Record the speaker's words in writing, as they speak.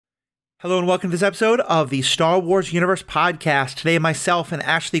Hello and welcome to this episode of the Star Wars Universe Podcast. Today, myself and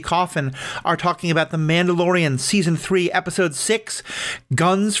Ashley Coffin are talking about The Mandalorian Season 3, Episode 6,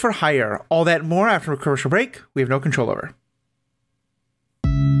 Guns for Hire. All that and more after a commercial break we have no control over.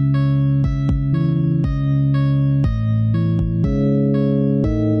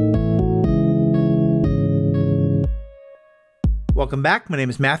 Welcome back. My name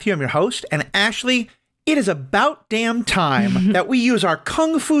is Matthew. I'm your host. And Ashley, it is about damn time that we use our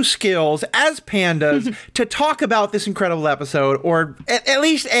kung fu skills as pandas to talk about this incredible episode, or at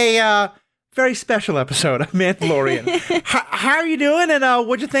least a very special episode of Mandalorian. How are you doing, and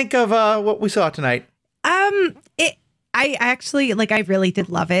what'd you think of what we saw tonight? I actually, I really did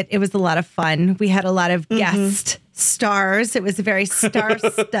love it. It was a lot of fun. We had a lot of guest stars. It was a very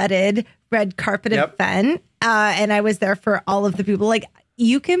star-studded red carpet event, and I was there for all of the people.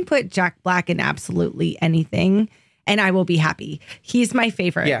 You can put Jack Black in absolutely anything, and I will be happy. He's my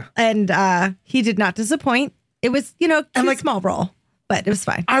favorite. Yeah. And he did not disappoint. It was, a small role, but it was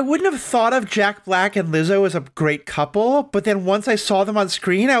fine. I wouldn't have thought of Jack Black and Lizzo as a great couple, but then once I saw them on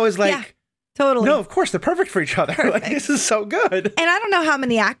screen, I was like, yeah, totally. No, of course, they're perfect for each other. This is so good. And I don't know how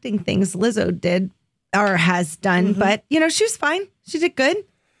many acting things Lizzo did or has done, but, she was fine. She did good.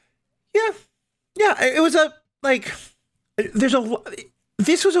 Yeah. Yeah. It was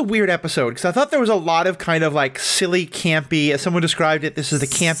this was a weird episode because I thought there was a lot of kind of silly, campy, as someone described it, this is the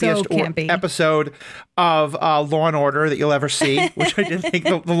campiest episode of Law and Order that you'll ever see, which I did think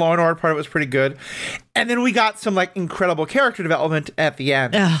the Law and Order part of it was pretty good. And then we got some incredible character development at the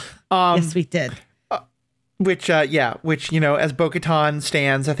end. Yes, we did. Which as Bo-Katan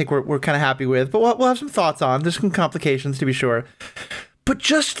stands, I think we're kind of happy with, but we'll have some thoughts on. There's some complications to be sure. But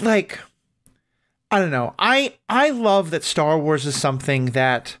just I don't know. I love that Star Wars is something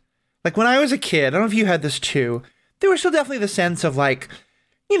that, when I was a kid, I don't know if you had this too, there was still definitely the sense of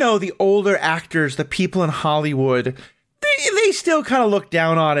the older actors, the people in Hollywood, they still kind of look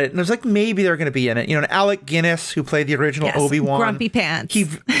down on it. And it was maybe they're going to be in it. And Alec Guinness, who played the original Obi-Wan. Grumpy Pants.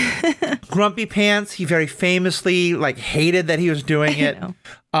 Grumpy Pants. He very famously hated that he was doing it.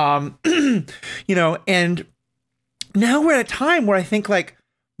 And now we're at a time where I think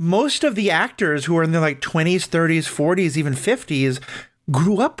most of the actors who are in their 20s, 30s, 40s, even 50s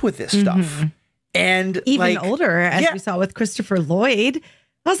grew up with this stuff. And even older, as we saw with Christopher Lloyd.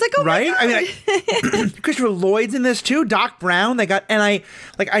 I was like, oh my God. I mean, Christopher Lloyd's in this too. Doc Brown, I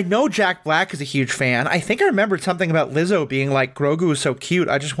know Jack Black is a huge fan. I think I remembered something about Lizzo being Grogu is so cute,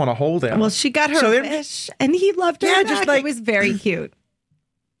 I just want to hold him. Well, she got her wish and he loved her. Yeah, just it was very cute.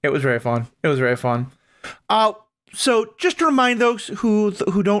 It was very fun. It was very fun. So just to remind those who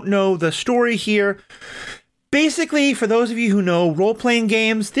don't know the story here, basically, for those of you who know role-playing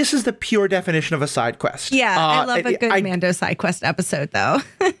games, this is the pure definition of a side quest. Yeah, I love a good Mando side quest episode, though.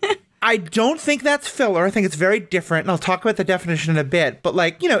 I don't think that's filler. I think it's very different, and I'll talk about the definition in a bit. But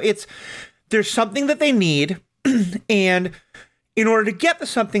there's something that they need, and in order to get the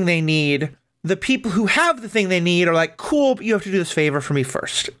something they need, the people who have the thing they need are cool, but you have to do this favor for me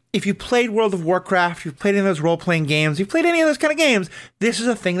first. If you played World of Warcraft, you've played any of those role-playing games, you've played any of those kind of games, this is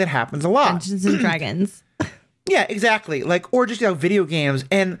a thing that happens a lot. Dungeons and Dragons. Yeah, exactly. Or just, video games.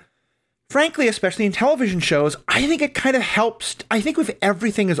 And frankly, especially in television shows, I think it kind of helps. I think if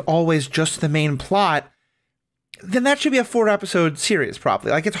everything is always just the main plot, then that should be a 4-episode series,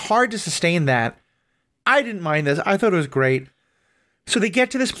 probably. It's hard to sustain that. I didn't mind this. I thought it was great. So they get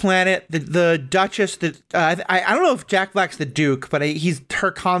to this planet, the Duchess, I don't know if Jack Black's the Duke, but he's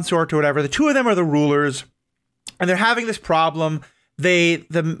her consort or whatever. The two of them are the rulers, and they're having this problem. The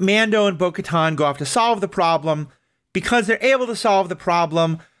Mando and Bo-Katan go off to solve the problem. Because they're able to solve the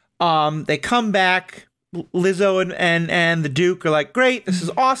problem, they come back. Lizzo and the Duke are great, this is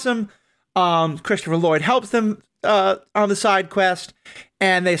awesome. Christopher Lloyd helps them on the side quest,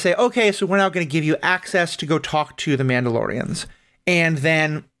 and they say, okay, so we're now going to give you access to go talk to the Mandalorians. And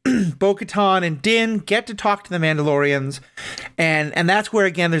then Bo-Katan and Din get to talk to the Mandalorians. And that's where,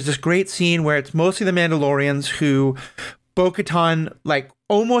 again, there's this great scene where it's mostly the Mandalorians who Bo-Katan,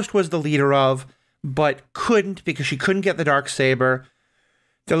 almost was the leader of, but couldn't because she couldn't get the Darksaber.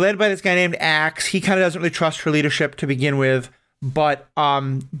 They're led by this guy named Axe. He kind of doesn't really trust her leadership to begin with. But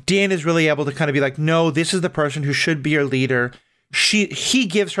Din is really able to kind of be no, this is the person who should be your leader. He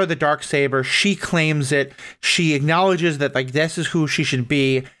gives her the Darksaber. She claims it. She acknowledges that this is who she should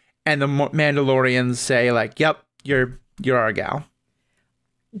be, and the Mandalorians say yep, you're our gal.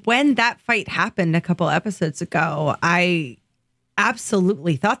 When that fight happened a couple episodes ago, I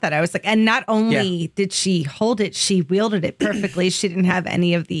absolutely thought that. I was and not only did she hold it, she wielded it perfectly. She didn't have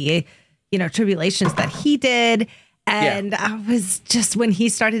any of the, tribulations that he did. And I was just, when he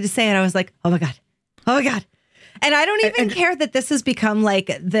started to say it, I was like, oh my God. Oh my God. And I don't even care that this has become like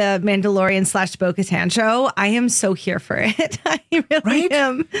the Mandalorian / Bo-Katan show. I am so here for it. I really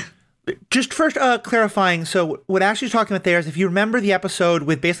am. Just first clarifying. So what Ashley's talking about there is, if you remember the episode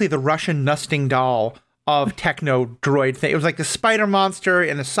with basically the Russian nesting doll of techno droid thing, it was like the spider monster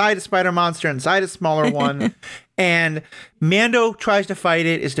and inside a spider monster inside a smaller one. And Mando tries to fight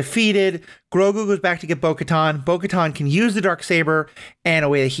it, is defeated. Grogu goes back to get Bo-Katan. Bo-Katan can use the Darksaber in a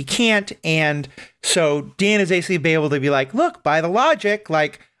way that he can't. And so Dan is basically able to be like, look, by the logic,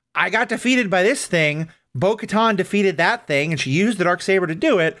 like, I got defeated by this thing. Bo-Katan defeated that thing, and she used the Darksaber to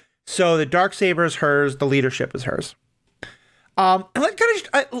do it. So the Darksaber is hers. The leadership is hers. And let's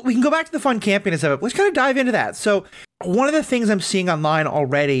kind of, we can go back to the fun campiness of it. Let's kind of dive into that. So one of the things I'm seeing online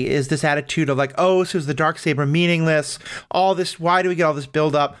already is this attitude of like, oh, so is the Darksaber meaningless? All this, why do we get all this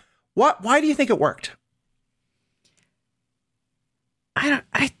build up? Why do you think it worked? I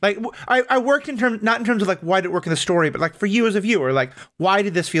worked not in terms of like, why did it work in the story, but like for you as a viewer, like, why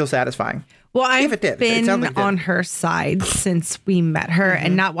did this feel satisfying? Well, I've been on her side since we met her,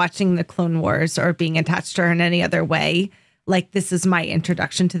 and not watching the Clone Wars or being attached to her in any other way. Like, this is my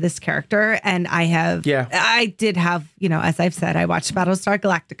introduction to this character. And I did have, as I've said, I watched Battlestar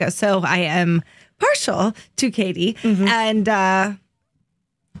Galactica. So I am partial to Katie. And I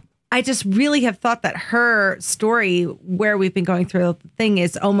just really have thought that her story, where we've been going through the thing,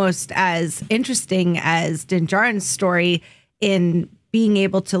 is almost as interesting as Din Djarin's story in being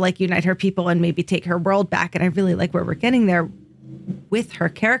able to like unite her people and maybe take her world back. And I really like where we're getting there with her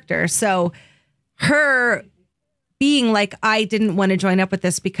character. So her being like, I didn't want to join up with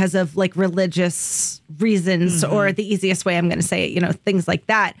this because of like religious reasons, or the easiest way I'm going to say it, things like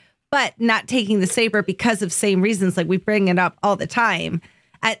that, but not taking the saber because of same reasons. Like, we bring it up all the time.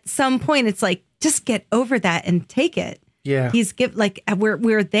 At some point, it's like, just get over that and take it. Yeah.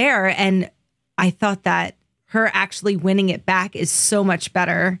 We're there. And I thought that her actually winning it back is so much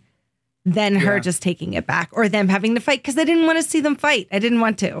better than her just taking it back, or them having to fight, because I didn't want to see them fight. I didn't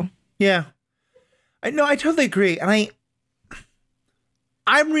want to. Yeah. No, I totally agree. And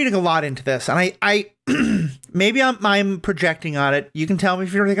I'm reading a lot into this, and I maybe I'm projecting on it. You can tell me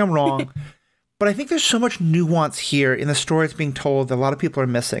if you think I'm wrong, but I think there's so much nuance here in the story that's being told that a lot of people are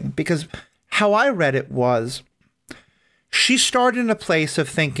missing, because how I read it was, she started in a place of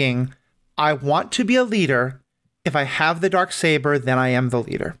thinking, I want to be a leader. If I have the Darksaber, then I am the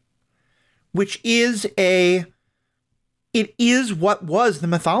leader, which is it is what was the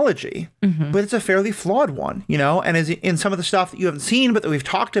mythology, but it's a fairly flawed one, and as in some of the stuff that you haven't seen, but that we've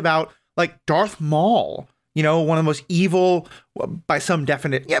talked about, like Darth Maul, one of the most evil by some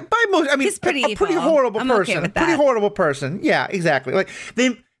definite, by most, I mean, he's pretty horrible person, okay with that. Pretty horrible person. Yeah, exactly. Like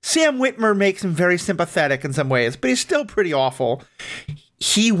Sam Witwer makes him very sympathetic in some ways, but he's still pretty awful.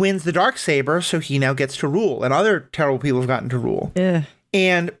 He wins the Darksaber, so he now gets to rule, and other terrible people have gotten to rule. Yeah.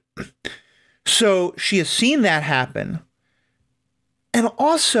 And so she has seen that happen. And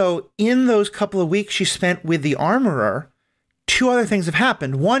also, in those couple of weeks she spent with the armorer, two other things have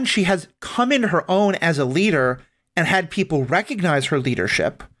happened. One, she has come into her own as a leader and had people recognize her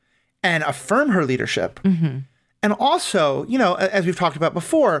leadership and affirm her leadership. And also, as we've talked about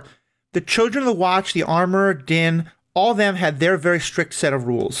before, the Children of the Watch, the armorer, Din, all of them had their very strict set of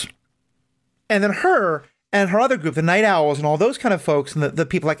rules. And then her and her other group, the Night Owls and all those kind of folks, and the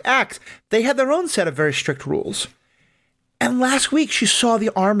people like Axe, they had their own set of very strict rules. And last week, she saw the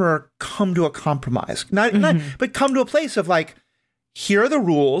armorer come to a compromise, but come to a place of like, here are the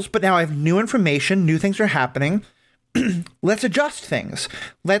rules, but now I have new information, new things are happening. Let's adjust things.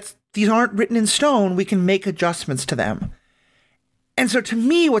 These aren't written in stone. We can make adjustments to them. And so to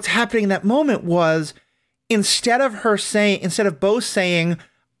me, what's happening in that moment was, instead of Bo saying,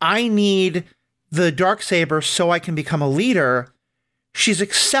 I need the Darksaber so I can become a leader, she's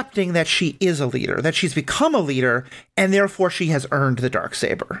accepting that she is a leader, that she's become a leader, and therefore she has earned the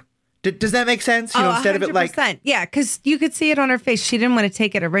Darksaber. Does that make sense? Instead 100%. Of it like, yeah, because you could see it on her face. She didn't want to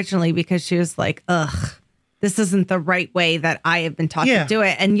take it originally because she was like, ugh, this isn't the right way that I have been taught to do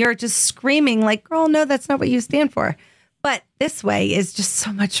it. And you're just screaming like, girl, no, that's not what you stand for. But this way is just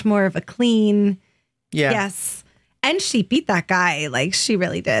so much more of a clean, yes. And she beat that guy. Like, she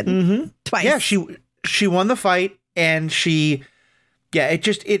really did. Twice. Yeah, she won the fight, and she... Yeah,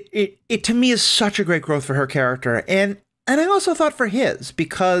 it to me is such a great growth for her character. And I also thought for his,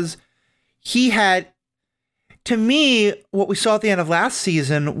 because he had, to me, what we saw at the end of last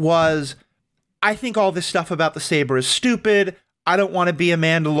season was, I think all this stuff about the saber is stupid. I don't want to be a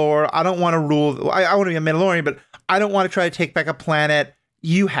Mandalore. I don't want to rule. I want to be a Mandalorian, but I don't want to try to take back a planet.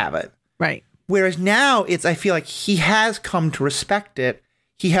 You have it. Right. Whereas now I feel like he has come to respect it.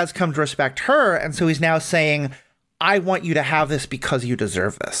 He has come to respect her. And so he's now saying, I want you to have this because you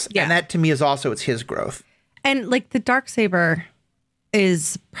deserve this. Yeah. And that to me is also, it's his growth. And like the Darksaber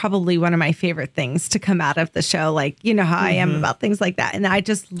is probably one of my favorite things to come out of the show. Like, you know how I am about things like that. And I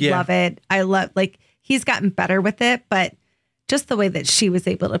just love it. I love, like, he's gotten better with it, but just the way that she was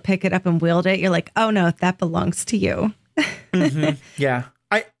able to pick it up and wield it, you're like, oh no, that belongs to you. Yeah.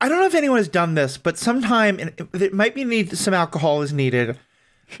 I don't know if anyone has done this, but sometime, and it might be some alcohol is needed,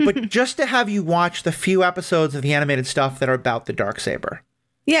 but just to have you watch the few episodes of the animated stuff that are about the Darksaber.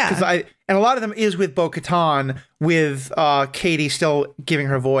 Yeah. And a lot of them is with Bo-Katan, with Katie still giving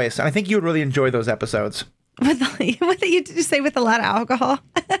her voice. And I think you would really enjoy those episodes. Did you say with a lot of alcohol?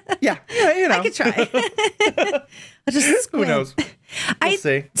 Yeah, you know. I could try. I'll just squint. Who knows? We'll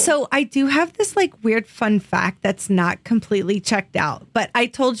see. So I do have this like weird fun fact that's not completely checked out. But I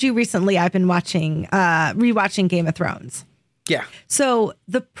told you recently I've been rewatching Game of Thrones. Yeah. So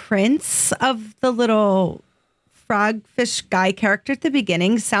the prince of the little frogfish guy character at the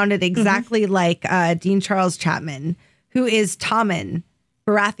beginning sounded exactly like Dean Charles Chapman, who is Tommen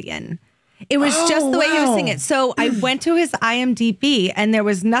Baratheon. It was just the way he was singing it. So I went to his IMDb and there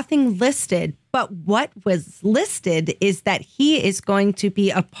was nothing listed, but what was listed is that he is going to be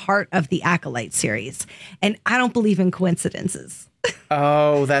a part of the Acolyte series. And I don't believe in coincidences.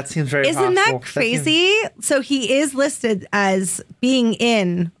 Oh, that seems very Isn't that crazy? So he is listed as being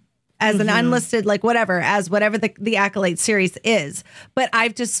in as an unlisted, like whatever the Acolyte series is. But I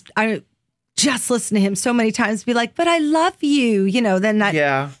just listened to him so many times be like, but I love you, then that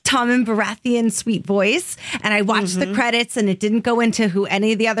Tommen Baratheon sweet voice. And I watched the credits and it didn't go into who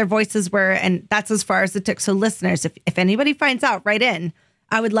any of the other voices were. And that's as far as it took. So listeners, if anybody finds out, write in.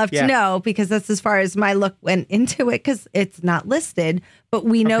 I would love to know, because that's as far as my look went into it, because it's not listed. But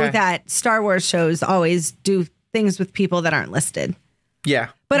we know that Star Wars shows always do things with people that aren't listed. Yeah.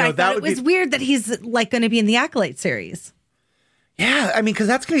 But I thought it was weird that he's like going to be in the Acolyte series. Yeah, I mean, because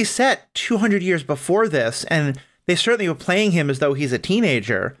that's going to be set 200 years before this, and they certainly were playing him as though he's a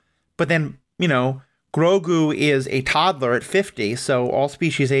teenager. But then, Grogu is a toddler at 50, so all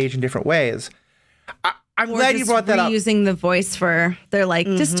species age in different ways. I'm glad you brought that up. Using the voice they're like,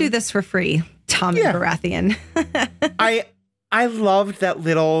 just do this for free, Tommen Baratheon. I loved that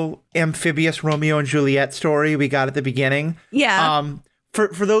little amphibious Romeo and Juliet story we got at the beginning. Yeah.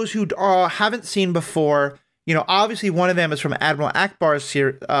 For those who haven't seen before, obviously one of them is from Admiral Akbar's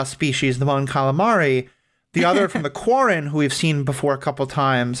species, the Mon Calamari. The other from the Quarren, who we've seen before a couple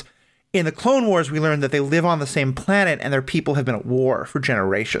times. In the Clone Wars, we learned that they live on the same planet and their people have been at war for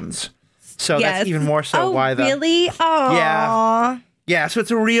generations. So that's even more so why the... really? Oh, yeah. Yeah, so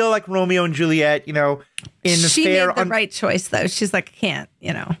it's a real like Romeo and Juliet, she made the right choice though. She's like, I can't,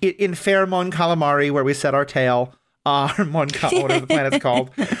 In fair Mon Calamari, where we set our tail, whatever the planet's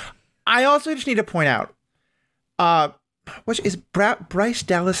called. I also just need to point out, is Bryce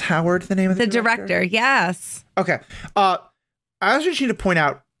Dallas Howard the name of the director? Yes. Okay. I also just need to point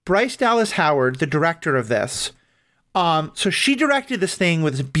out Bryce Dallas Howard, the director of this. So she directed this thing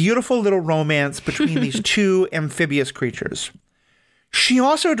with this beautiful little romance between these two amphibious creatures. She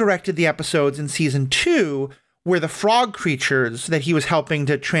also directed the episodes in season 2 where the frog creatures that he was helping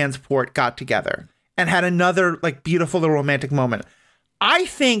to transport got together and had another like beautiful little romantic moment. I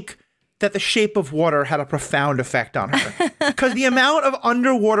think that The Shape of Water had a profound effect on her, because the amount of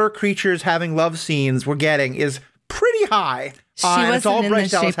underwater creatures having love scenes we're getting is pretty high. She wasn't in The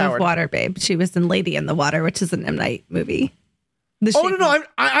Shape of Water, babe. She was in Lady in the Water, which is an M. Night movie. No.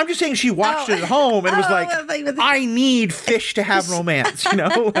 I'm just saying she watched it at home and was like, I need fish to have romance,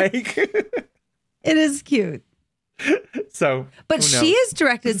 like. It is cute. So, but she has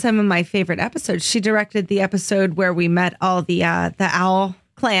directed some of my favorite episodes. She directed the episode where we met all the Owl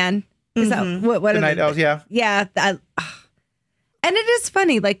clan. Is that what the Night Owls? Yeah. Yeah. And it is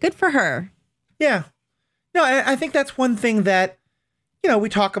funny. Like, good for her. Yeah. No, I think that's one thing that, we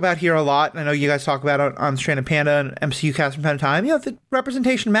talk about here a lot. And I know you guys talk about it on Stranded Panda and MCU Cast from time to time. The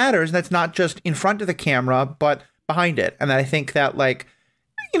representation matters. And that's not just in front of the camera, but behind it. And I think that, like,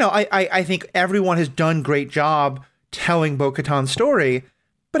 I think everyone has done great job telling Bo-Katan's story,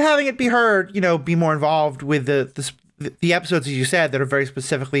 but having it be heard, be more involved with the episodes, as you said, that are very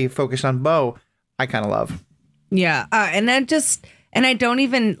specifically focused on Bo, I kind of love. Yeah. And I don't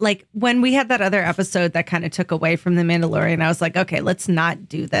even like when we had that other episode that kind of took away from The Mandalorian. I was like, okay, let's not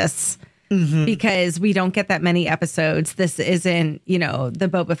do this because we don't get that many episodes. This isn't, the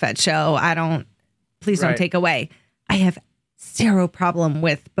Boba Fett show. Please don't take away. I have zero problem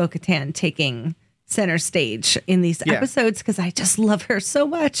with Bo-Katan taking center stage in these episodes because I just love her so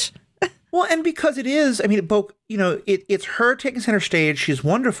much. Well, and because it is, I mean, both, it's her taking center stage. She's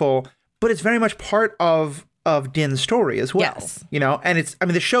wonderful, but it's very much part of Din's story as well. Yes. And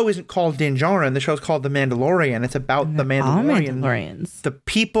the show isn't called Din Djarin. The show's called The Mandalorian. It's about the Mandalorians, the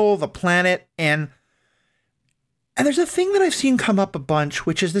people, the planet, and there's a thing that I've seen come up a bunch,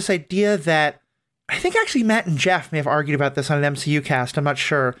 which is this idea that I think actually Matt and Jeff may have argued about this on an MCU cast. I'm not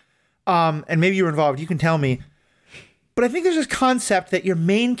sure. And maybe you were involved. You can tell me. But I think there's this concept that your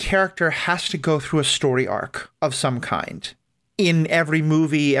main character has to go through a story arc of some kind in every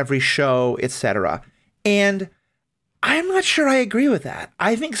movie, every show, etc. And I'm not sure I agree with that.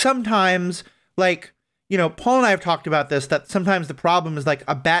 I think sometimes, like, Paul and I have talked about this, that sometimes the problem is like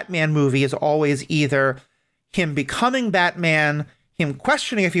a Batman movie is always either him becoming Batman, him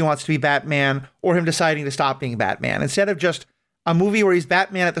questioning if he wants to be Batman, or him deciding to stop being Batman, instead of just a movie where he's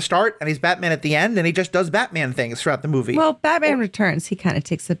Batman at the start and he's Batman at the end and he just does Batman things throughout the movie. Well, Batman Returns, he kind of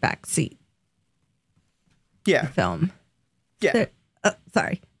takes a back seat. Yeah. The film. Yeah.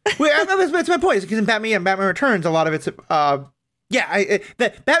 Sorry. Well, that's my point. Because in Batman Returns, a lot of it's, Batman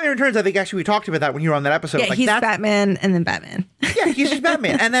Returns, I think actually we talked about that when you were on that episode. Yeah, like, he's Batman and then Batman. Yeah, he's just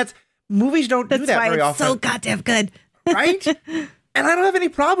Batman. And movies don't do that very often. That's why it's so goddamn good. Right? And I don't have any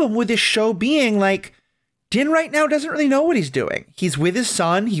problem with this show being like, Din right now doesn't really know what he's doing. He's with his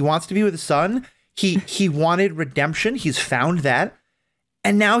son. He wants to be with his son. He wanted redemption. He's found that.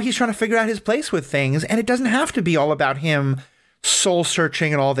 And now he's trying to figure out his place with things. And it doesn't have to be all about him soul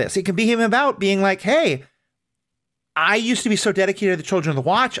searching and all this. It can be him about being like, hey, I used to be so dedicated to the Children of the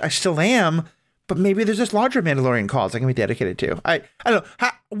Watch. I still am. But maybe there's this larger Mandalorian cause I can be dedicated to. I don't know.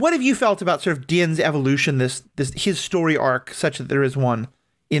 What have you felt about sort of Din's evolution, his story arc, such that there is one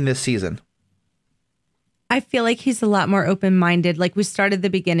in this season? I feel like he's a lot more open-minded. Like we started the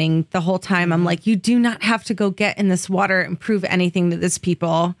beginning, the whole time I'm like, you do not have to go get in this water and prove anything to this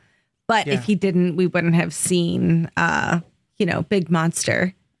people. But if he didn't, we wouldn't have seen, Big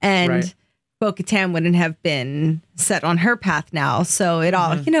Monster. And Bo-Katan wouldn't have been set on her path now. So it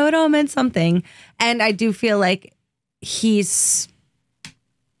all, it all meant something. And I do feel like he's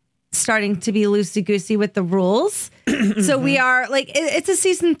starting to be loosey-goosey with the rules. So we are like, it's a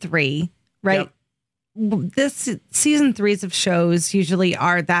season 3, right? Yep. This season 3s of shows usually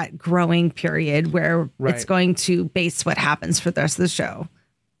are that growing period where it's going to base what happens for the rest of the show.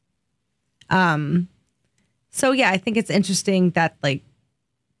 So yeah, I think it's interesting that like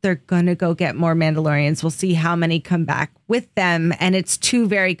they're gonna go get more Mandalorians. We'll see how many come back with them, and it's 2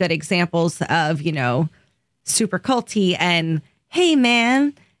 very good examples of super culty and hey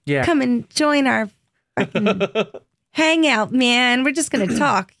man, come and join our fucking hangout, man. We're just gonna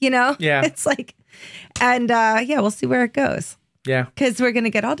talk, It's like. And we'll see where it goes. Yeah. Because we're going to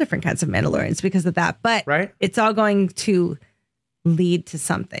get all different kinds of Mandalorians because of that. But it's all going to lead to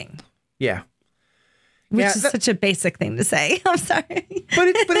something. Yeah. Which is such a basic thing to say. I'm sorry. But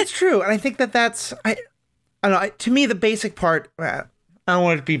it's true. And I think that's, I don't know, to me, the basic part, I don't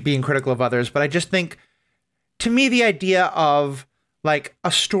want to be being critical of others, but I just think, to me, the idea of like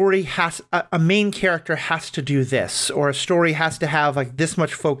a story a main character has to do this, or a story has to have like this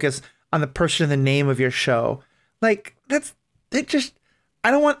much focus on the person and the name of your show. Like I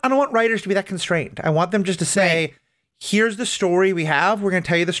don't want writers to be that constrained. I want them just to say, here's the story we have. We're going to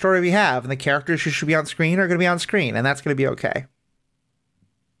tell you the story we have. And the characters who should be on screen are going to be on screen. And that's going to be okay.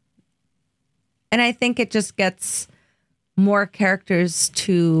 And I think it just gets more characters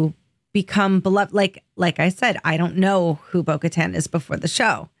to become beloved. Like I said, I don't know who Bo-Katan is before the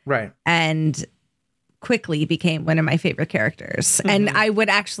show. Right. And quickly became one of my favorite characters. And I would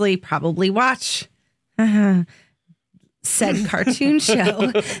actually probably watch said cartoon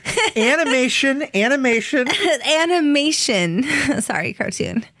show. Animation. Sorry,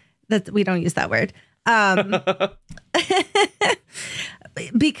 cartoon. We don't use that word.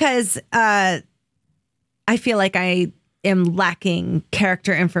 Because I feel like I am lacking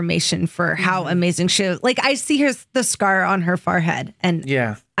character information for how amazing she. Like I see the scar on her forehead, and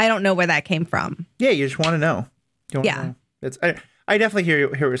I don't know where that came from. Yeah, you just want to know. Know. It's I definitely hear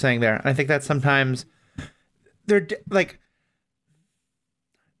what you're saying there. I think that sometimes they're like,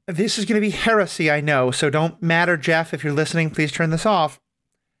 this is going to be heresy, I know. So don't matter, Jeff. If you're listening, please turn this off.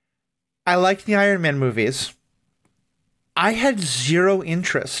 I liked the Iron Man movies. I had zero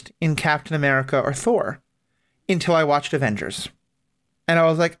interest in Captain America or Thor until I watched Avengers. And I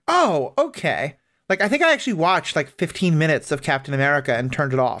was like, oh, okay. Like, I think I actually watched like 15 minutes of Captain America and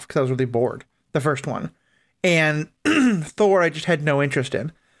turned it off because I was really bored, the first one. And Thor, I just had no interest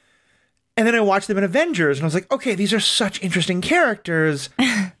in. And then I watched them in Avengers and I was like, okay, these are such interesting characters.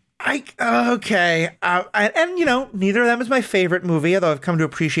 Okay. And, you know, neither of them is my favorite movie, although I've come to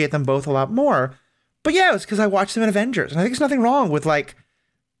appreciate them both a lot more. But yeah, it was because I watched them in Avengers. And I think there's nothing wrong with, like,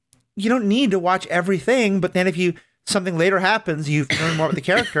 you don't need to watch everything, but then if something later happens, you learn more about the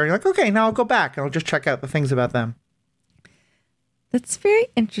character, and you're like, okay, now I'll go back and I'll just check out the things about them. That's very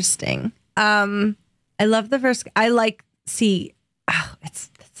interesting. I love the first, it's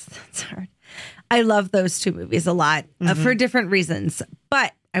hard. I love those two movies a lot for different reasons,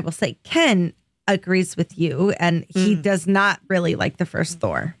 but I will say Ken agrees with you, and he does not really like the first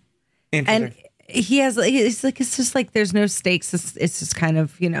Thor. And he's like, it's just like, there's no stakes. It's just kind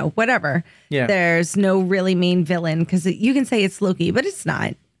of, you know, whatever. Yeah. There's no really main villain, because you can say it's Loki, but it's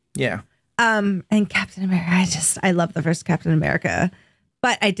not. Yeah. And Captain America, I love the first Captain America,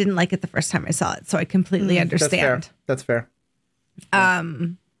 but I didn't like it the first time I saw it. So I completely understand. That's fair.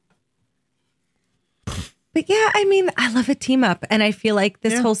 But yeah, I mean, I love a team up, and I feel like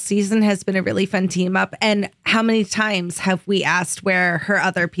this whole season has been a really fun team up. And how many times have we asked where her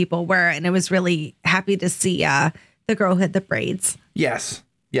other people were? And it was really happy to see the girl who had the braids. Yes.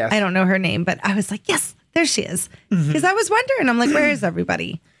 I don't know her name, but I was like, yes, there she is. Because I was wondering, I'm like, where is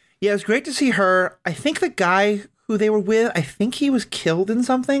everybody? Yeah, it was great to see her. I think the guy who they were with, I think he was killed in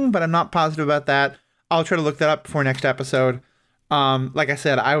something, but I'm not positive about that. I'll try to look that up before next episode. Like I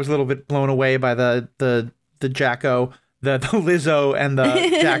said, I was a little bit blown away by the Jacko, the Lizzo, and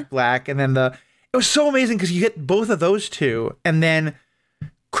the Jack Black, and then it was so amazing because you get both of those two, and then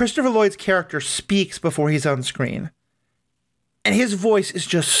Christopher Lloyd's character speaks before he's on screen, and his voice is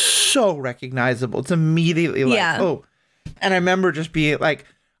just so recognizable. It's immediately like, oh. And I remember just being like,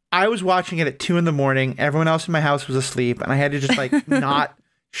 I was watching it at 2 a.m. Everyone else in my house was asleep, and I had to just like not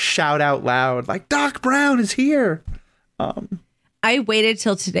shout out loud like, Doc Brown is here. I waited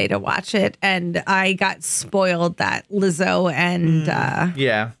till today to watch it, and I got spoiled that Lizzo and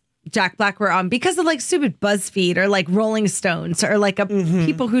Jack Black were on because of like stupid BuzzFeed or like Rolling Stones or like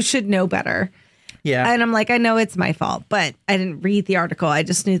people who should know better. Yeah. And I'm like, I know it's my fault, but I didn't read the article. I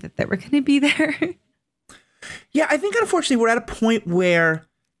just knew that they were going to be there. Yeah, I think unfortunately we're at a point where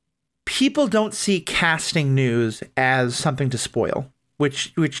people don't see casting news as something to spoil,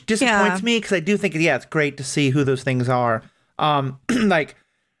 which disappoints me, because I do think, it's great to see who those things are. Like,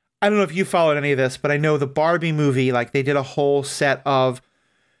 I don't know if you followed any of this, but I know the Barbie movie, like they did a whole set of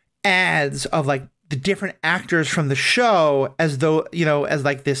ads of like the different actors from the show as though, you know, as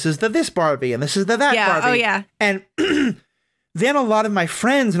like, this is this Barbie and this is that Barbie. Oh yeah. And then a lot of my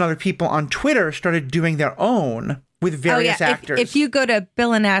friends and other people on Twitter started doing their own with various actors. If you go to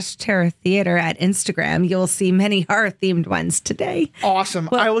Bill and Ash Terror Theater at Instagram, you'll see many horror-themed ones today. Awesome.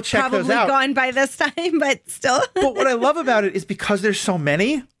 Well, I will check those out. Probably gone by this time, but still. But what I love about it is because there's so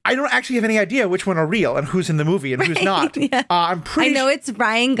many, I don't actually have any idea which one are real and who's in the movie and who's not. Yeah. I'm pretty. I know it's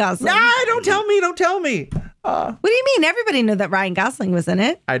Ryan Gosling. Nah, don't tell me. Don't tell me. What do you mean? Everybody knew that Ryan Gosling was in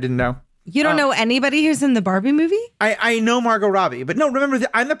it. I didn't know. You don't know anybody who's in the Barbie movie? I know Margot Robbie, but no, remember,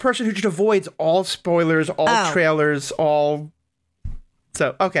 I'm the person who just avoids all spoilers, all trailers, all.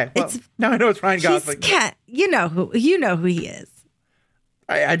 So, okay. Well, now I know it's Ryan Gosling. He's Ken. You know who he is.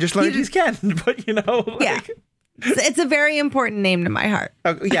 I just learned he's Ken, but you know. Like, yeah. It's a very important name to my heart.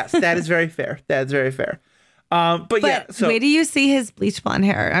 Yes, that is very fair. That's very fair. But yeah. So wait till you see his bleach blonde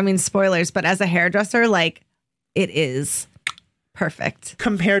hair. I mean, spoilers, but as a hairdresser, like, it is perfect.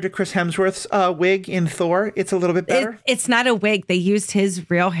 Compared to Chris Hemsworth's wig in Thor, it's a little bit better. It's not a wig. They used his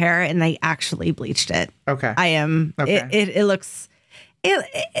real hair and they actually bleached it. Okay. It looks.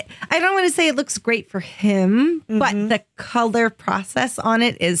 I don't want to say it looks great for him, but the color process on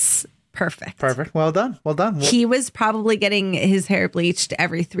it is perfect. Perfect. Well done. Well done. He was probably getting his hair bleached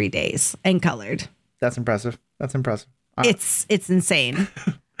every 3 days and colored. That's impressive. That's impressive. It's insane.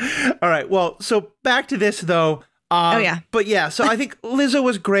 All right. Well, so back to this though. But yeah, so I think Lizzo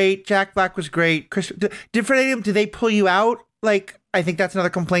was great. Jack Black was great. Chris, did they pull you out? Like, I think that's another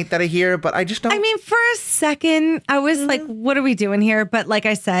complaint that I hear, but I just don't. I mean, for a second, I was like, what are we doing here? But like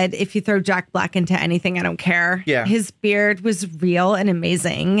I said, if you throw Jack Black into anything, I don't care. Yeah. His beard was real and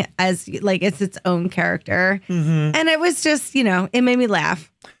amazing as like it's its own character. And it was just, you know, it made me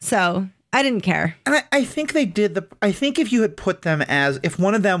laugh. So I didn't care. And I think they did I think if you had put them as, if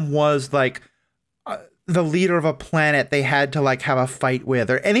one of them was like, the leader of a planet they had to like have a fight with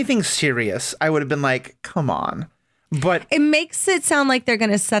or anything serious, I would have been like, come on. But it makes it sound like they're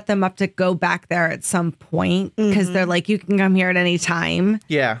going to set them up to go back there at some point because they're like, you can come here at any time.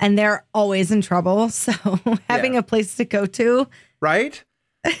 Yeah. And they're always in trouble. So having a place to go to. Right.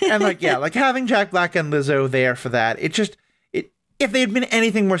 And like, yeah, like having Jack Black and Lizzo there for that. It if they had been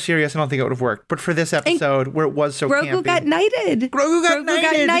anything more serious, I don't think it would have worked. But for this episode, where it was so Grogu campy, got knighted. Grogu got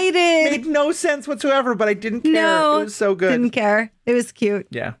knighted. Made no sense whatsoever, but I didn't care. No, it was so good. Didn't care. It was cute.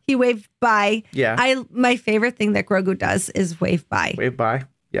 Yeah. He waved bye. Yeah. My favorite thing that Grogu does is wave bye. Wave bye.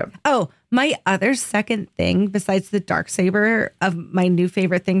 Yeah. Oh, my other second thing besides the Darksaber of my new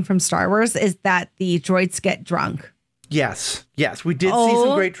favorite thing from Star Wars is that the droids get drunk. Yes. We did see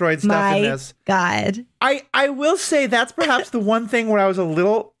some great droid stuff in this. God. I will say that's perhaps the one thing where I was a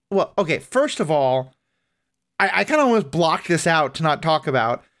little, well, okay, first of all, I kind of almost blocked this out to not talk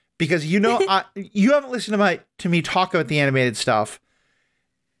about because, you haven't listened to me talk about the animated stuff.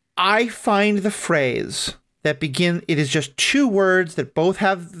 I find the phrase that it is just two words that both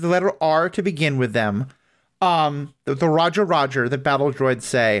have the letter R to begin with them. The Roger Roger that battle droids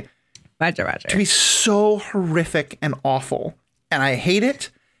say. Roger. To be so horrific and awful. And I hate it.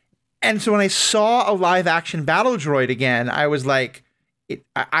 And so when I saw a live action battle droid again, I was like,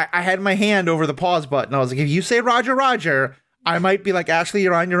 I had my hand over the pause button. I was like, if you say Roger Roger, I might be like, Ashley,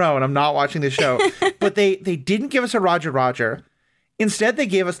 you're on your own. I'm not watching this show. But they didn't give us a Roger Roger. Instead, they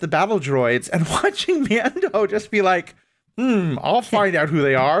gave us the battle droids, and watching Mando just be like, I'll find out who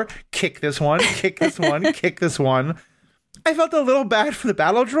they are. Kick this one, kick this one, kick this one. I felt a little bad for the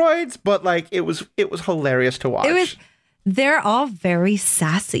battle droids, but like it was hilarious to watch. They're all very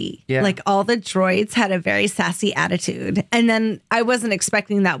sassy. Yeah. Like all the droids had a very sassy attitude. And then I wasn't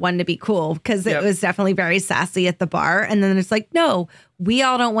expecting that one to be cool because it was definitely very sassy at the bar. And then it's like, no, we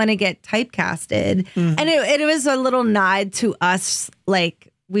all don't want to get typecasted. Mm-hmm. And it was a little nod to us,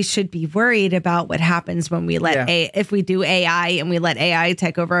 like we should be worried about what happens when we let if we do AI and we let AI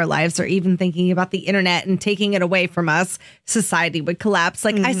take over our lives, or even thinking about the internet and taking it away from us, society would collapse.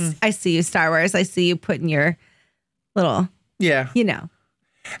 Like I see you, Star Wars. I see you putting your little, which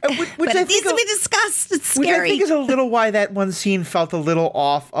but it needs to be discussed. It's scary. Which I think is a little why that one scene felt a little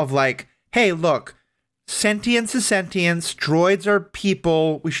off of like, hey, look, sentience is sentience. Droids are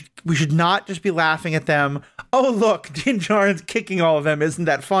people. We should not just be laughing at them. Oh, look, Din Djarin's kicking all of them. Isn't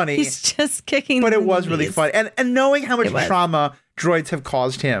that funny? He's just kicking But them it was really funny. And knowing how much trauma droids have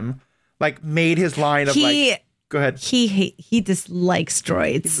caused him, like made his line of like, go ahead. He dislikes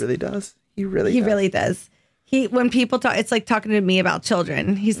droids. He really does. He really does. When people talk, it's like talking to me about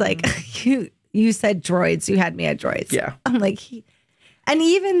children. He's like, you said droids. You had me at droids. Yeah. I'm like,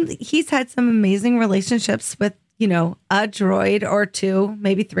 he's had some amazing relationships with, a droid or two,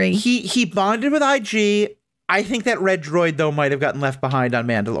 maybe three. He bonded with IG. I think that red droid, though, might have gotten left behind on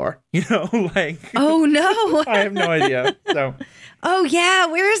Mandalore. Like. Oh, no. I have no idea. So. Oh, yeah.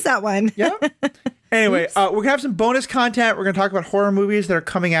 Where is that one? Yeah. Anyway, we're going to have some bonus content. We're going to talk about horror movies that are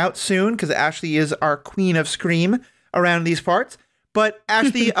coming out soon because Ashley is our queen of Scream around these parts. But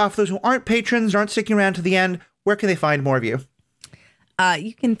Ashley, for those who aren't patrons, aren't sticking around to the end, where can they find more of you?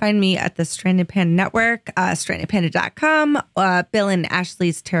 You can find me at the Stranded Panda Network, strandedpanda.com, Bill and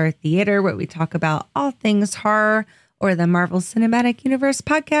Ashley's Terror Theater, where we talk about all things horror, or the Marvel Cinematic Universe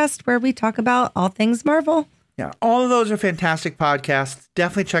podcast, where we talk about all things Marvel. Yeah, all of those are fantastic podcasts.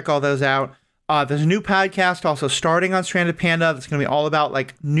 Definitely check all those out. There's a new podcast also starting on Stranded Panda that's going to be all about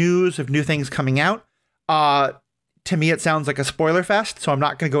like news of new things coming out. To me, it sounds like a spoiler fest, so I'm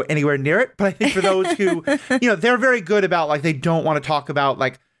not going to go anywhere near it. But I think for those who, they're very good about like they don't want to talk about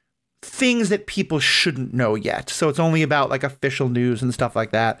like things that people shouldn't know yet. So it's only about like official news and stuff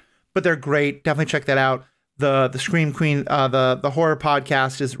like that. But they're great. Definitely check that out. The Scream Queen, the horror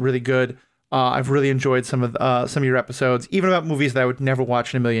podcast is really good. I've really enjoyed some of your episodes, even about movies that I would never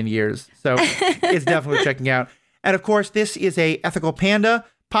watch in a million years. So it's definitely checking out. And of course, this is a Ethical Panda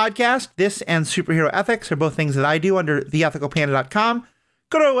podcast. This and Superhero Ethics are both things that I do under theethicalpanda.com.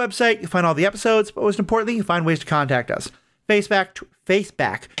 Go to our website, you'll find all the episodes, but most importantly, you'll find ways to contact us.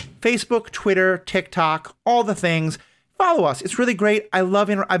 Facebook, Twitter, TikTok, all the things. Follow us. It's really great. I've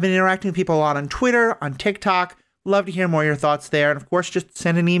been interacting with people a lot on Twitter, on TikTok. Love to hear more of your thoughts there. And of course, just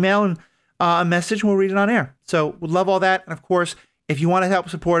send an email and a message and we'll read it on air. So we'd love all that. And of course, if you want to help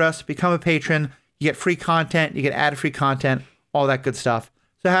support us, become a patron. You get free content. You get ad-free content. All that good stuff.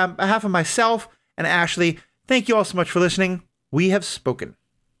 So on behalf of myself and Ashley, thank you all so much for listening. We have spoken.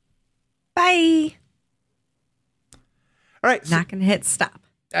 Bye. All right. Not going to hit stop.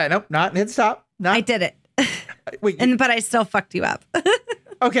 Nope, not hit stop. I did it. Wait. But I still fucked you up.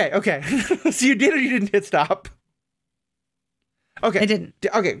 Okay. So you did or you didn't hit stop? Okay. I didn't.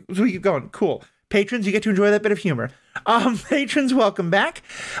 Okay, so we keep going. Cool. Patrons, you get to enjoy that bit of humor. Patrons, welcome back.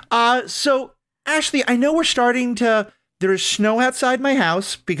 So, Ashley, I know there is snow outside my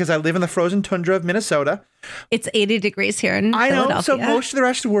house because I live in the frozen tundra of Minnesota. It's 80 degrees here in Philadelphia. I know. So most of the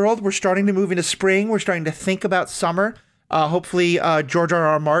rest of the world, we're starting to move into spring. We're starting to think about summer. Hopefully, George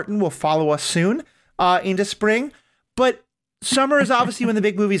R.R. Martin will follow us soon into spring. But summer is obviously when the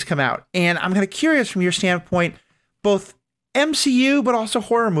big movies come out. And I'm kind of curious from your standpoint, both MCU, but also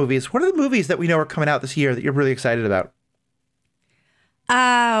horror movies. What are the movies that we know are coming out this year that you're really excited about?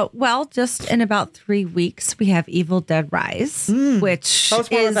 Well, just in about 3 weeks, we have Evil Dead Rise, which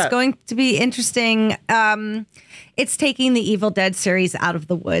is going to be interesting. It's taking the Evil Dead series out of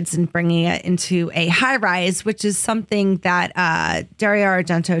the woods and bringing it into a high rise, which is something that Dario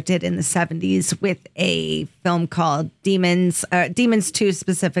Argento did in the 70s with a film called Demons. Demons 2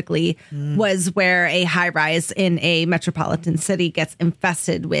 specifically was where a high rise in a metropolitan city gets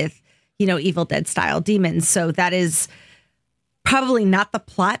infested with, Evil Dead style demons. So that is probably not the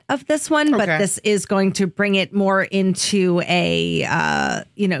plot of this one, but this is going to bring it more into a,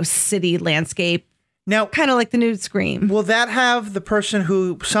 city landscape. Now, kind of like the new Scream. Will that have the person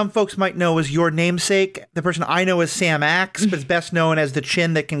who some folks might know as your namesake? The person I know as Sam Axe, but is best known as the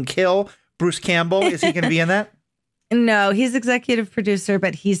chin that can kill, Bruce Campbell. Is he going to be in that? No, he's executive producer,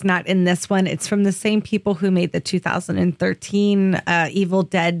 but he's not in this one. It's from the same people who made the 2013 Evil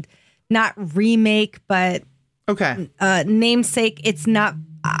Dead, not remake, but namesake. It's not,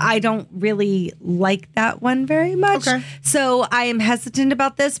 I don't really like that one very much. So I am hesitant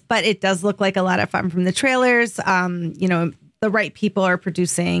about this, but it does look like a lot of fun from the trailers. The right people are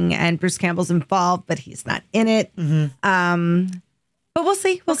producing and Bruce Campbell's involved, but he's not in it. But we'll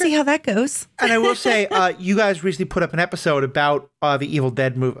see. We'll see how that goes. And I will say, you guys recently put up an episode about the Evil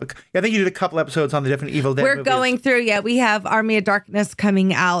Dead movie. I think you did a couple episodes on the different Evil Dead movies. We're going through, we have Army of Darkness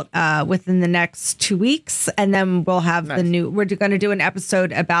coming out within the next 2 weeks. And then we'll have we're going to do an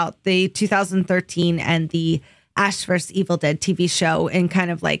episode about the 2013 and the Ash vs. Evil Dead TV show and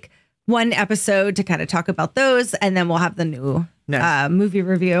kind of like one episode to kind of talk about those. And then we'll have the new movie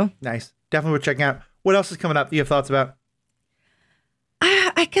review. Nice. Definitely worth checking out. What else is coming up that you have thoughts about?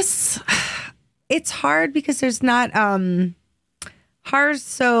 I guess it's hard because there's not horror's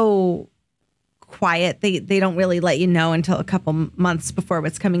so quiet. They don't really let you know until a couple months before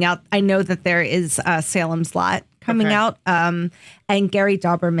what's coming out. I know that there is Salem's Lot coming out, and Gary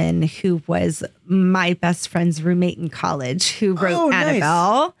Dauberman, who was my best friend's roommate in college, who wrote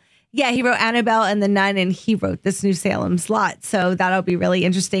Annabelle. Yeah, he wrote Annabelle and the Nun, and he wrote this new Salem's Lot. So that'll be really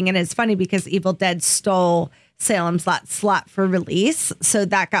interesting. And it's funny because Evil Dead stole Salem's Lot slot for release. So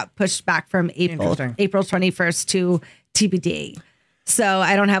that got pushed back from April 21st to TBD. So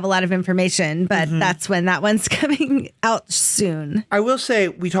I don't have a lot of information, but that's when that one's coming out soon. I will say,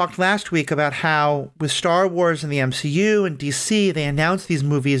 we talked last week about how with Star Wars and the MCU and DC, they announce these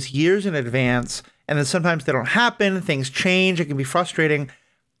movies years in advance, and then sometimes they don't happen. Things change. It can be frustrating.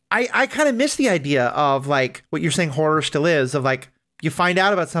 I kind of miss the idea of like what you're saying horror still is, of like, you find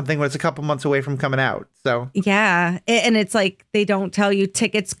out about something when it's a couple months away from coming out. So yeah, and it's like they don't tell you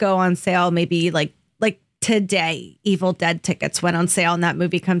tickets go on sale. Maybe like today, Evil Dead tickets went on sale, and that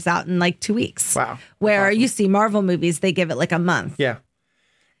movie comes out in like 2 weeks. Wow. Where you see Marvel movies, they give it like a month. Yeah,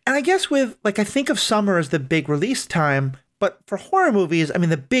 and I guess with like I think of summer as the big release time, but for horror movies, I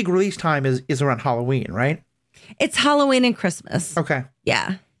mean the big release time is around Halloween, right? It's Halloween and Christmas. Okay.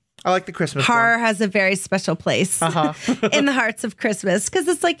 Yeah. I like the Christmas horror one. has a very special place in the hearts of Christmas because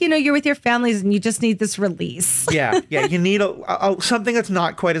it's like, you're with your families and you just need this release. Yeah. You need something that's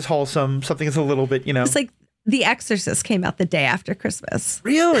not quite as whole,some something that's a little bit, It's like The Exorcist came out the day after Christmas.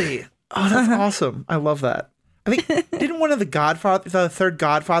 Really? Oh, that's awesome. I love that. I think, didn't one of the third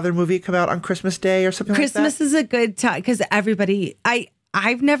Godfather movie come out on Christmas Day or something like that? Christmas is a good time because everybody,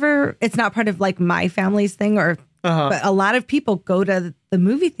 I've never, it's not part of like my family's thing but a lot of people go to the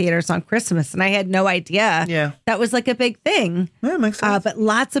movie theaters on Christmas, and I had no idea that was like a big thing. Yeah, makes sense. But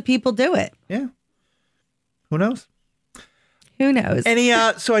lots of people do it. Yeah. Who knows? Who knows?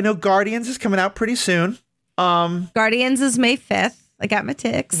 So I know Guardians is coming out pretty soon. Guardians is May 5th. I got my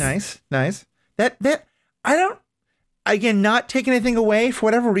ticks. Nice. That I don't. Again, not taking anything away for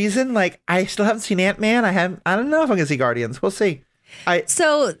whatever reason. Like I still haven't seen Ant-Man. I don't know if I'm gonna see Guardians. We'll see.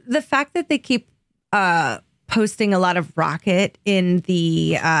 So the fact that they keep posting a lot of Rocket in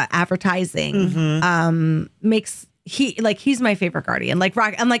the advertising makes he's my favorite Guardian. Like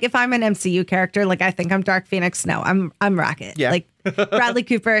Rocket, I'm like, if I'm an MCU character, like I think I'm Dark Phoenix. No, I'm Rocket. Yeah. Like Bradley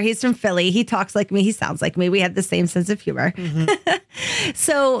Cooper, he's from Philly. He talks like me. He sounds like me. We had the same sense of humor.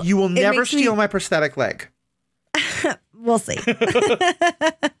 So you will never steal my prosthetic leg. We'll see.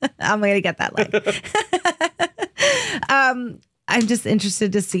 I'm going to get that leg. I'm just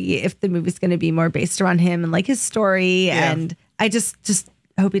interested to see if the movie's going to be more based around him and like his story. And I just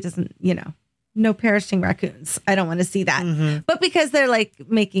hope he doesn't, no perishing raccoons. I don't want to see that. But because they're like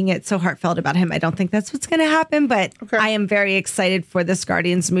making it so heartfelt about him, I don't think that's what's going to happen. But I am very excited for this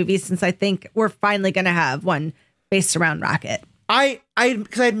Guardians movie since I think we're finally going to have one based around Rocket.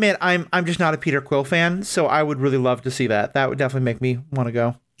 Because I admit I'm just not a Peter Quill fan, so I would really love to see that. That would definitely make me want to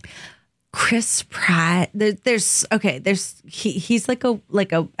go. Chris Pratt, he's like a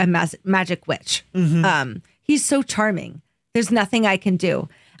magic witch. He's so charming. There's nothing I can do.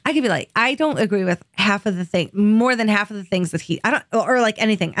 I could be like, I don't agree with more than half of the things that or like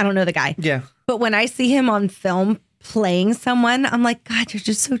anything. I don't know the guy. Yeah. But when I see him on film playing someone, I'm like, God, you're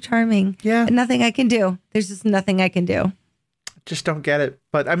just so charming. Yeah. And nothing I can do. There's just nothing I can do. Just don't get it.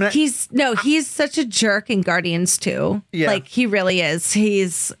 But I mean, he's such a jerk in Guardians too. Yeah. Like he really is.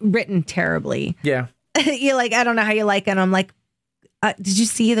 He's written terribly. Yeah. You're like, I don't know how you like it. And I'm like, did you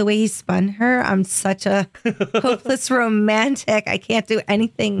see the way he spun her? I'm such a hopeless romantic. I can't do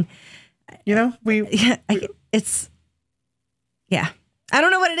anything. You know, I don't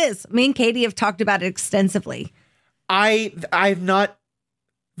know what it is. Me and Katie have talked about it extensively. I've not.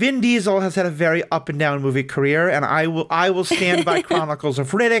 Vin Diesel has had a very up and down movie career, and I will stand by Chronicles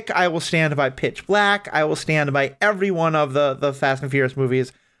of Riddick. I will stand by Pitch Black. I will stand by every one of the Fast and Furious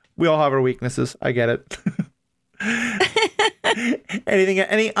movies. We all have our weaknesses. I get it.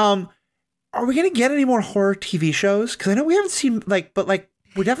 Are we gonna get any more horror TV shows? Because I know we haven't seen but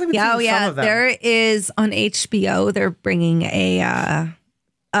we definitely been seeing some of them. There is on HBO. They're bringing a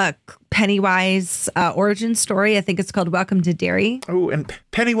Pennywise origin story. I think it's called Welcome to Derry. Oh, and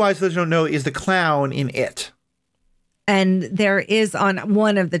Pennywise, those who don't know, is the clown in It. And there is on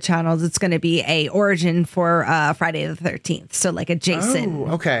one of the channels, it's going to be a origin for Friday the 13th. So like a Jason.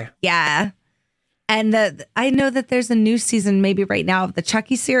 Oh, okay. Yeah. And I know that there's a new season maybe right now of the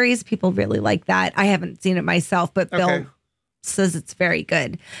Chucky series. People really like that. I haven't seen it myself, but Bill says it's very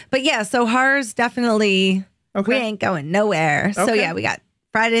good. But yeah, so horror's definitely, we ain't going nowhere. Okay. So yeah, we got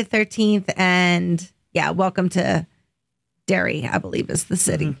Friday the 13th and Welcome to Derry, I believe is the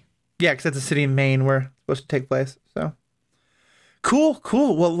city. Yeah, because it's a city in Maine where it's supposed to take place. So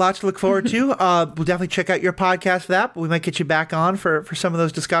cool. Well, lots to look forward to. We'll definitely check out your podcast for that, but we might get you back on for some of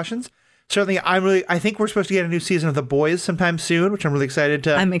those discussions. Certainly, I think we're supposed to get a new season of The Boys sometime soon, which I'm really excited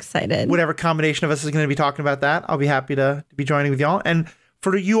to. I'm excited. Whatever combination of us is going to be talking about that, I'll be happy to be joining with y'all. And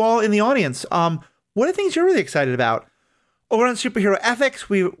for you all in the audience, what are things you're really excited about? Over on Superhero Ethics,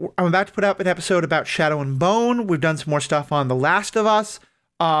 I'm about to put up an episode about Shadow and Bone. We've done some more stuff on The Last of Us.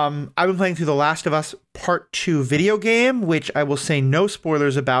 I've been playing through The Last of Us Part 2 video game, which I will say no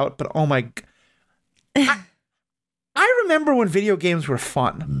spoilers about, but oh my... I remember when video games were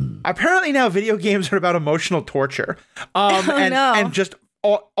fun. Apparently now video games are about emotional torture. And just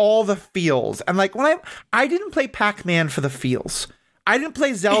all the feels. And like when I didn't play Pac-Man for the feels. I didn't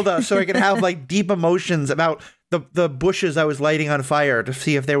play Zelda so I could have like deep emotions about the bushes I was lighting on fire to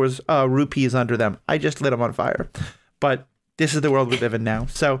see if there was rupees under them. I just lit them on fire. But this is the world we live in now.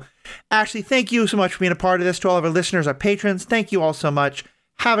 So Ashley, thank you so much for being a part of this. To all of our listeners, our patrons, thank you all so much.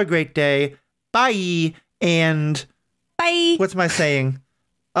 Have a great day. Bye. And bye. What's my saying?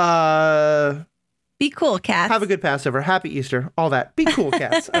 Be cool, cats. Have a good Passover. Happy Easter. All that. Be cool,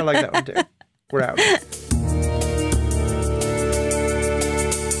 cats. I like that one too. We're out.